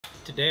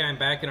Today I'm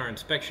back in our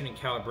inspection and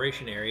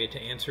calibration area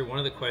to answer one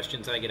of the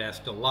questions I get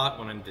asked a lot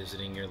when I'm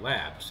visiting your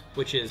labs,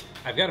 which is,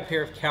 I've got a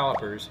pair of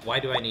calipers, why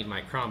do I need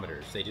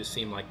micrometers? They just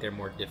seem like they're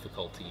more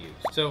difficult to use.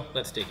 So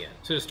let's dig in.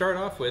 So to start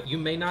off with, you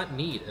may not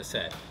need a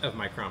set of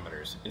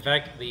micrometers. In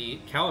fact, the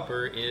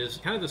caliper is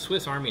kind of the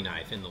Swiss Army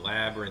knife in the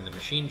lab or in the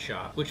machine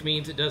shop, which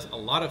means it does a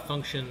lot of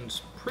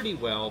functions pretty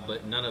well,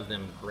 but none of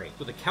them great.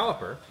 With a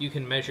caliper, you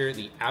can measure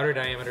the outer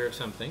diameter of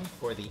something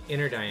or the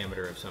inner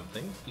diameter of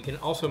something. You can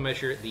also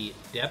measure the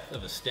depth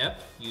of a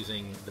step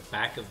using the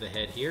back of the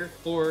head here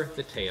or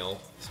the tail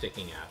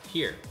sticking out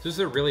here. So this is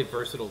a really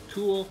versatile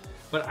tool,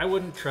 but I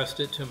wouldn't trust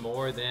it to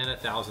more than a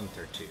thousandth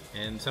or two,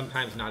 and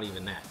sometimes not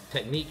even that.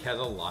 Technique has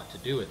a lot to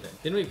do with it.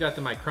 Then we've got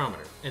the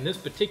micrometer, and this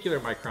particular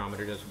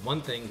micrometer does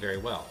one thing very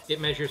well.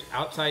 It measures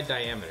outside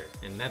diameter,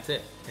 and that's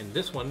it. And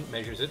this one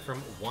measures it from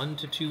 1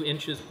 to 2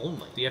 inches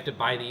only. So you have to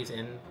buy these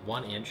in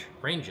 1-inch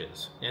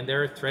ranges. And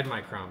there are thread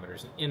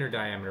micrometers, and inner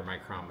diameter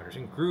micrometers,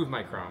 and groove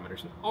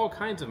micrometers, and all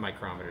kinds of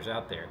micrometers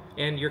out there.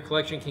 And your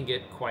collection can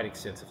get quite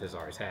extensive, as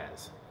ours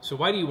has. So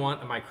why do you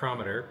want a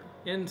micrometer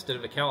instead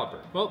of a caliper?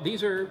 Well,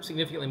 these are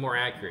significantly more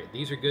accurate.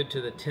 These are good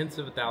to the tenths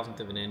of a thousandth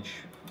of an inch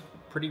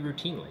pretty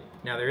routinely.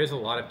 Now there is a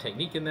lot of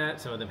technique in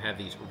that. Some of them have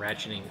these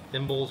ratcheting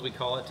thimbles, we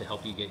call it, to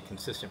help you get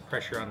consistent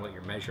pressure on what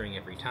you're measuring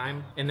every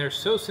time. And they're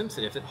so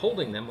sensitive that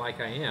holding them like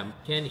I am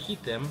can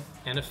heat them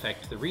and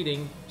affect the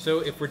reading. So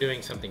if we're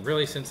doing something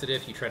really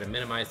sensitive, you try to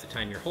minimize the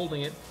time you're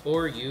holding it,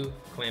 or you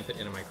clamp it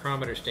in a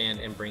micrometer stand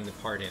and bring the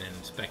part in and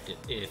inspect it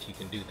if you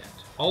can do that.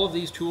 All of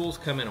these tools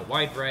come in a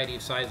wide variety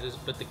of sizes,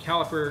 but the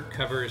caliper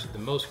covers the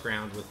most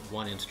ground with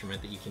one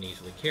instrument that you can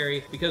easily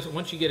carry, because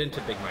once you get into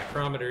big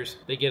micrometers,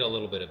 they get a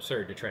little bit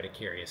absurd to try to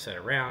carry a set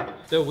around,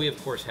 though we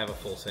of course have a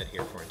full set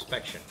here for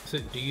inspection. So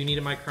do you need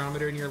a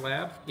micrometer in your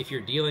lab? If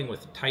you're dealing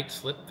with tight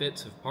slip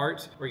fits of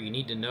parts, or you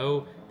need to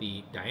know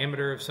the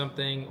diameter of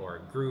something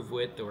or groove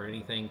width or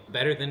anything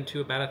better than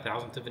to about a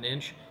thousandth of an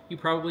inch, you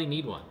probably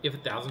need one. If a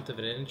thousandth of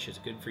an inch is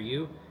good for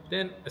you,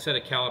 then a set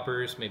of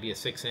calipers, maybe a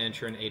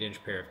 6-inch or an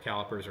 8-inch pair of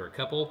calipers or a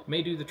couple,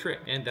 may do the trick.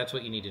 And that's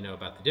what you need to know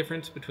about the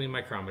difference between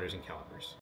micrometers and calipers.